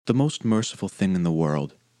The most merciful thing in the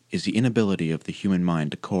world is the inability of the human mind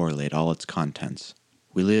to correlate all its contents.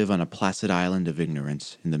 We live on a placid island of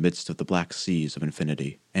ignorance in the midst of the black seas of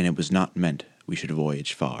infinity, and it was not meant we should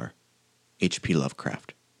voyage far. H.P.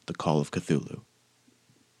 Lovecraft, The Call of Cthulhu.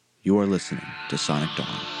 You are listening to Sonic Dawn.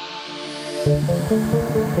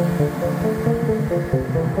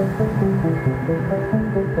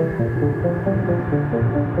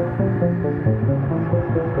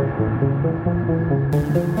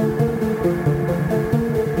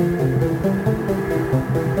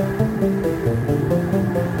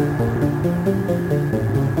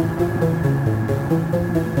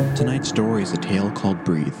 Tonight's story is a tale called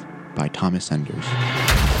Breathe by Thomas Enders.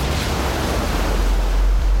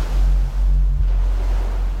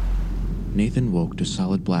 Nathan woke to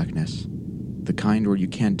solid blackness, the kind where you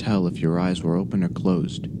can't tell if your eyes were open or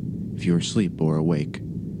closed, if you were asleep or awake,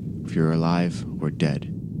 if you were alive or dead.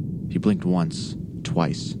 He blinked once,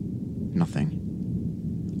 twice, nothing.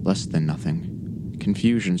 Less than nothing.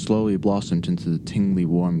 Confusion slowly blossomed into the tingly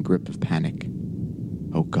warm grip of panic.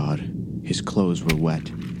 Oh God, his clothes were wet,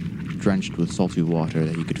 drenched with salty water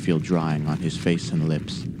that he could feel drying on his face and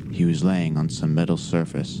lips. He was laying on some metal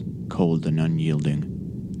surface, cold and unyielding.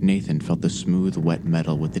 Nathan felt the smooth, wet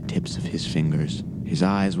metal with the tips of his fingers. His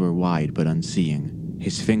eyes were wide but unseeing.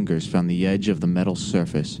 His fingers found the edge of the metal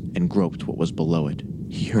surface and groped what was below it.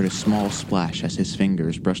 He heard a small splash as his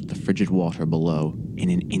fingers brushed the frigid water below. In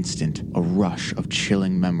an instant, a rush of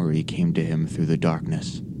chilling memory came to him through the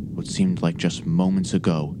darkness. What seemed like just moments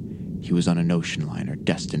ago, he was on an ocean liner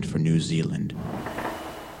destined for New Zealand.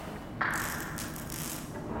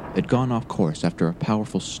 They'd gone off course after a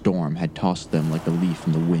powerful storm had tossed them like a leaf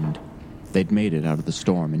in the wind. They'd made it out of the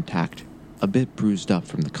storm intact, a bit bruised up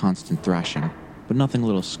from the constant thrashing, but nothing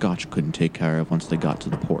little Scotch couldn't take care of once they got to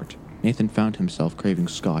the port. Nathan found himself craving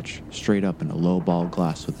Scotch, straight up in a low-ball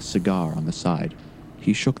glass with a cigar on the side.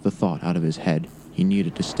 He shook the thought out of his head. He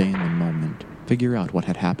needed to stay in the moment, figure out what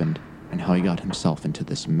had happened, and how he got himself into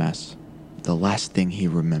this mess. The last thing he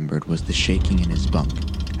remembered was the shaking in his bunk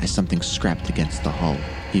as something scrapped against the hull.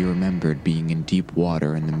 He remembered being in deep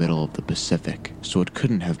water in the middle of the Pacific, so it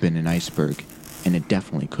couldn't have been an iceberg, and it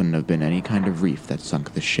definitely couldn't have been any kind of reef that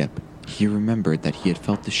sunk the ship. He remembered that he had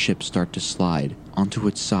felt the ship start to slide onto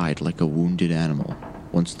its side like a wounded animal,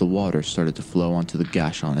 once the water started to flow onto the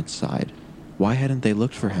gash on its side. Why hadn't they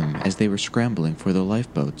looked for him as they were scrambling for their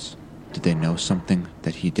lifeboats? Did they know something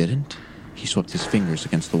that he didn't? He swept his fingers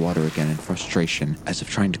against the water again in frustration, as if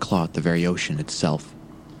trying to claw at the very ocean itself.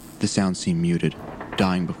 The sound seemed muted,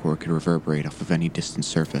 dying before it could reverberate off of any distant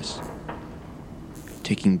surface.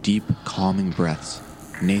 Taking deep, calming breaths,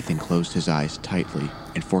 Nathan closed his eyes tightly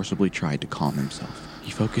and forcibly tried to calm himself.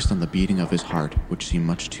 He focused on the beating of his heart, which seemed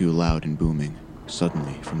much too loud and booming.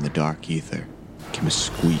 Suddenly, from the dark ether, came a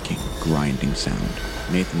squeaking, grinding sound.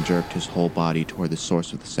 Nathan jerked his whole body toward the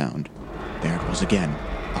source of the sound. There it was again,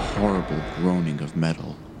 a horrible groaning of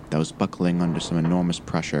metal that was buckling under some enormous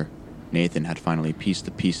pressure. Nathan had finally pieced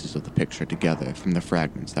the pieces of the picture together from the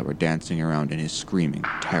fragments that were dancing around in his screaming,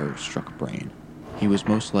 terror-struck brain. He was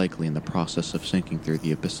most likely in the process of sinking through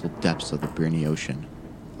the abyssal depths of the briny ocean,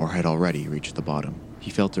 or had already reached the bottom.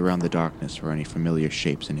 He felt around the darkness for any familiar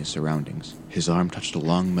shapes in his surroundings. His arm touched a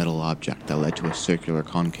long metal object that led to a circular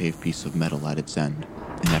concave piece of metal at its end,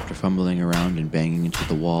 and after fumbling around and banging into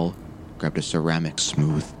the wall, grabbed a ceramic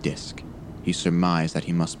smooth disc. He surmised that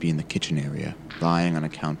he must be in the kitchen area, lying on a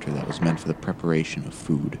counter that was meant for the preparation of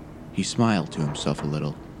food. He smiled to himself a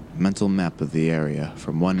little, a mental map of the area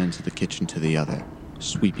from one end of the kitchen to the other,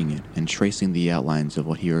 sweeping it and tracing the outlines of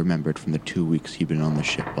what he remembered from the 2 weeks he'd been on the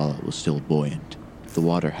ship while it was still buoyant. The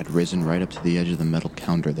water had risen right up to the edge of the metal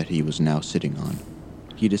counter that he was now sitting on.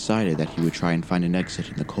 He decided that he would try and find an exit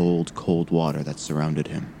in the cold, cold water that surrounded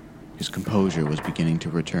him. His composure was beginning to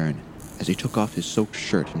return as he took off his soaked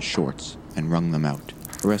shirt and shorts and wrung them out.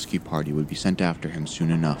 A rescue party would be sent after him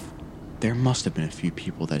soon enough. There must have been a few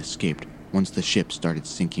people that escaped once the ship started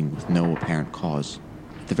sinking with no apparent cause.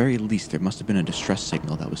 At the very least, there must have been a distress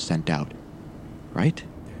signal that was sent out. Right?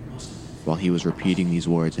 While he was repeating these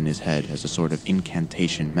words in his head as a sort of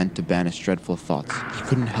incantation meant to banish dreadful thoughts, he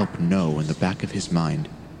couldn't help know in the back of his mind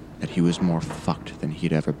that he was more fucked than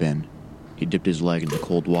he'd ever been. He dipped his leg into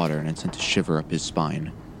cold water and it sent a shiver up his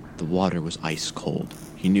spine. The water was ice cold.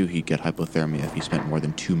 He knew he'd get hypothermia if he spent more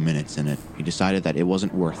than 2 minutes in it. He decided that it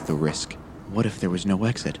wasn't worth the risk. What if there was no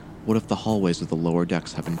exit? What if the hallways of the lower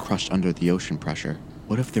decks had been crushed under the ocean pressure?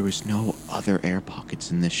 What if there was no other air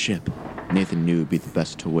pockets in this ship? Nathan knew it would be the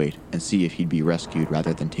best to wait and see if he'd be rescued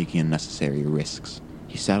rather than taking unnecessary risks.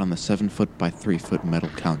 He sat on the 7-foot by 3-foot metal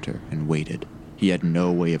counter and waited. He had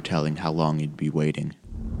no way of telling how long he'd be waiting.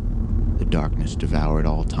 The darkness devoured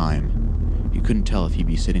all time. You couldn't tell if he'd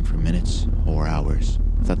be sitting for minutes or hours.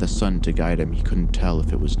 Without the sun to guide him, he couldn't tell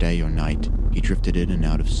if it was day or night. He drifted in and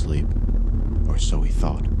out of sleep. Or so he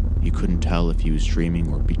thought. He couldn't tell if he was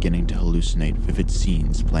dreaming or beginning to hallucinate vivid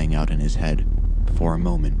scenes playing out in his head. For a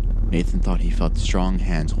moment, Nathan thought he felt strong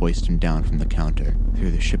hands hoist him down from the counter,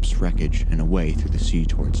 through the ship's wreckage and away through the sea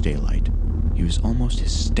towards daylight. He was almost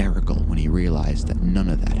hysterical when he realized that none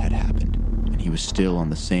of that had happened, and he was still on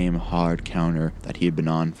the same hard counter that he had been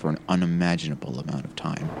on for an unimaginable amount of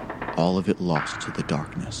time. All of it lost to the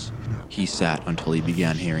darkness. He sat until he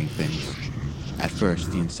began hearing things. At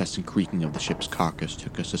first, the incessant creaking of the ship's carcass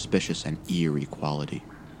took a suspicious and eerie quality.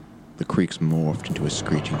 The creaks morphed into a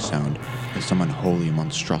screeching sound, as some unholy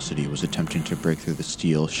monstrosity was attempting to break through the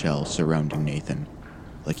steel shell surrounding Nathan,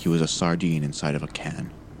 like he was a sardine inside of a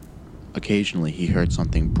can. Occasionally, he heard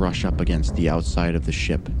something brush up against the outside of the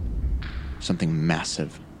ship. Something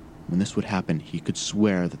massive. When this would happen, he could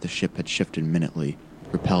swear that the ship had shifted minutely,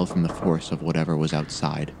 repelled from the force of whatever was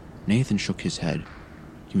outside. Nathan shook his head.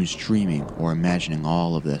 He was dreaming or imagining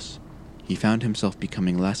all of this. He found himself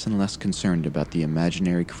becoming less and less concerned about the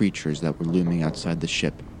imaginary creatures that were looming outside the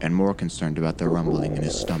ship, and more concerned about the rumbling in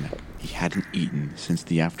his stomach. He hadn't eaten since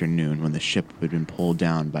the afternoon when the ship had been pulled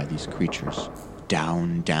down by these creatures.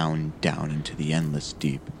 Down, down, down into the endless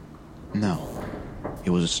deep. No, it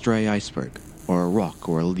was a stray iceberg, or a rock,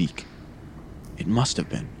 or a leak. It must have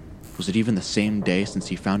been. Was it even the same day since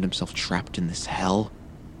he found himself trapped in this hell?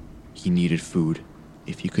 He needed food.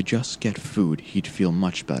 If he could just get food, he'd feel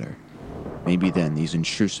much better. Maybe then these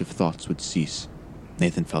intrusive thoughts would cease.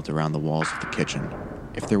 Nathan felt around the walls of the kitchen.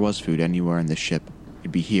 If there was food anywhere in the ship,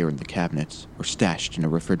 it'd be here in the cabinets, or stashed in a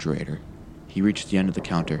refrigerator. He reached the end of the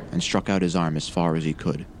counter and struck out his arm as far as he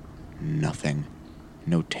could. Nothing.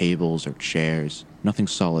 No tables or chairs. Nothing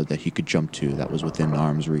solid that he could jump to that was within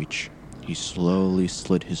arm's reach. He slowly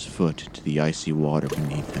slid his foot into the icy water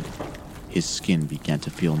beneath him. His skin began to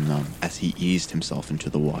feel numb as he eased himself into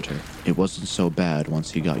the water. It wasn't so bad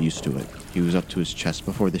once he got used to it. He was up to his chest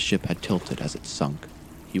before the ship had tilted as it sunk.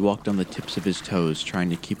 He walked on the tips of his toes, trying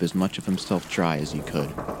to keep as much of himself dry as he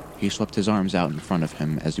could. He swept his arms out in front of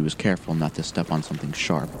him as he was careful not to step on something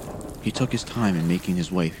sharp. He took his time in making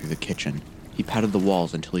his way through the kitchen. He patted the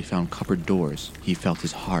walls until he found cupboard doors. He felt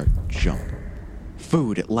his heart jump.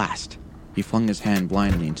 Food at last! He flung his hand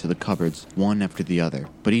blindly into the cupboards, one after the other,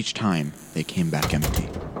 but each time, they came back empty.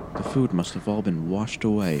 The food must have all been washed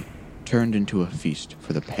away, turned into a feast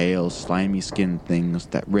for the pale, slimy-skinned things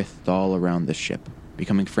that writhed all around the ship.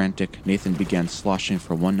 Becoming frantic, Nathan began sloshing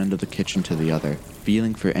from one end of the kitchen to the other,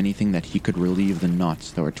 feeling for anything that he could relieve the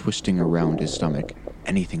knots that were twisting around his stomach,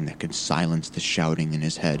 anything that could silence the shouting in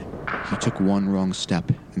his head. He took one wrong step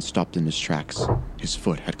and stopped in his tracks. His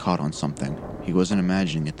foot had caught on something. He wasn't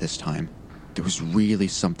imagining it this time. There was really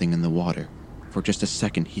something in the water. For just a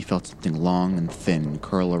second, he felt something long and thin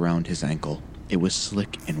curl around his ankle. It was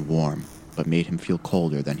slick and warm, but made him feel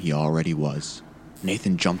colder than he already was.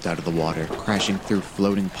 Nathan jumped out of the water, crashing through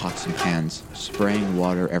floating pots and pans, spraying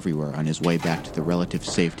water everywhere on his way back to the relative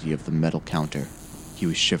safety of the metal counter. He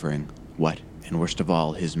was shivering, wet, and worst of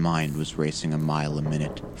all, his mind was racing a mile a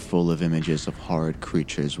minute, full of images of horrid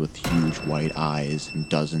creatures with huge white eyes and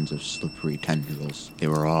dozens of slippery tendrils. They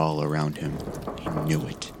were all around him. He knew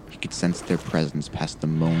it. He could sense their presence past the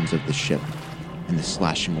moans of the ship and the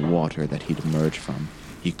slashing water that he'd emerged from.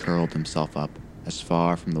 He curled himself up, as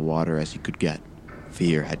far from the water as he could get.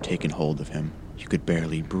 Fear had taken hold of him. He could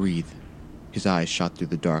barely breathe. His eyes shot through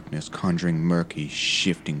the darkness, conjuring murky,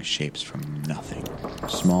 shifting shapes from nothing.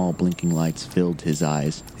 Small, blinking lights filled his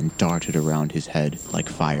eyes and darted around his head like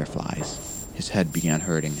fireflies. His head began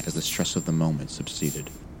hurting as the stress of the moment subsided.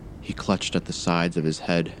 He clutched at the sides of his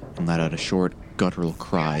head and let out a short, guttural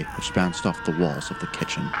cry which bounced off the walls of the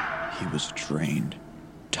kitchen. He was drained,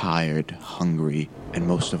 tired, hungry, and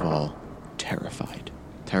most of all, terrified.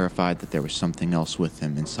 Terrified that there was something else with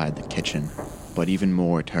him inside the kitchen, but even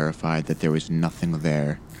more terrified that there was nothing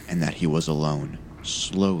there and that he was alone,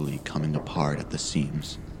 slowly coming apart at the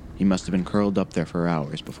seams. He must have been curled up there for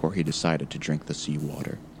hours before he decided to drink the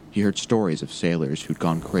seawater. He heard stories of sailors who'd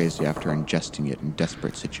gone crazy after ingesting it in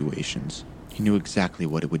desperate situations. He knew exactly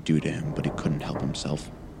what it would do to him, but he couldn't help himself.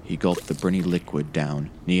 He gulped the briny liquid down,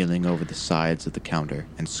 kneeling over the sides of the counter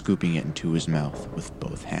and scooping it into his mouth with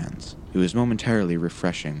both hands. It was momentarily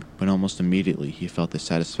refreshing, but almost immediately he felt the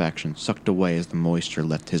satisfaction sucked away as the moisture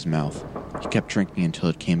left his mouth. He kept drinking until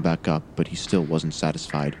it came back up, but he still wasn't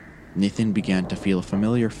satisfied. Nathan began to feel a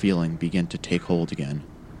familiar feeling begin to take hold again.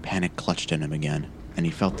 Panic clutched at him again, and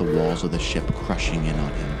he felt the walls of the ship crushing in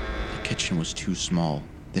on him. The kitchen was too small.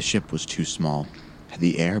 The ship was too small. Had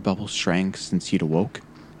the air bubble shrank since he'd awoke?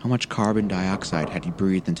 How much carbon dioxide had he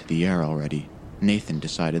breathed into the air already? Nathan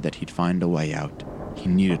decided that he'd find a way out. He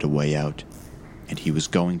needed a way out. And he was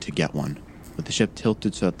going to get one. With the ship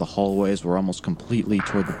tilted so that the hallways were almost completely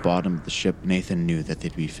toward the bottom of the ship, Nathan knew that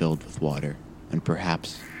they'd be filled with water. And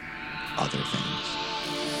perhaps other things.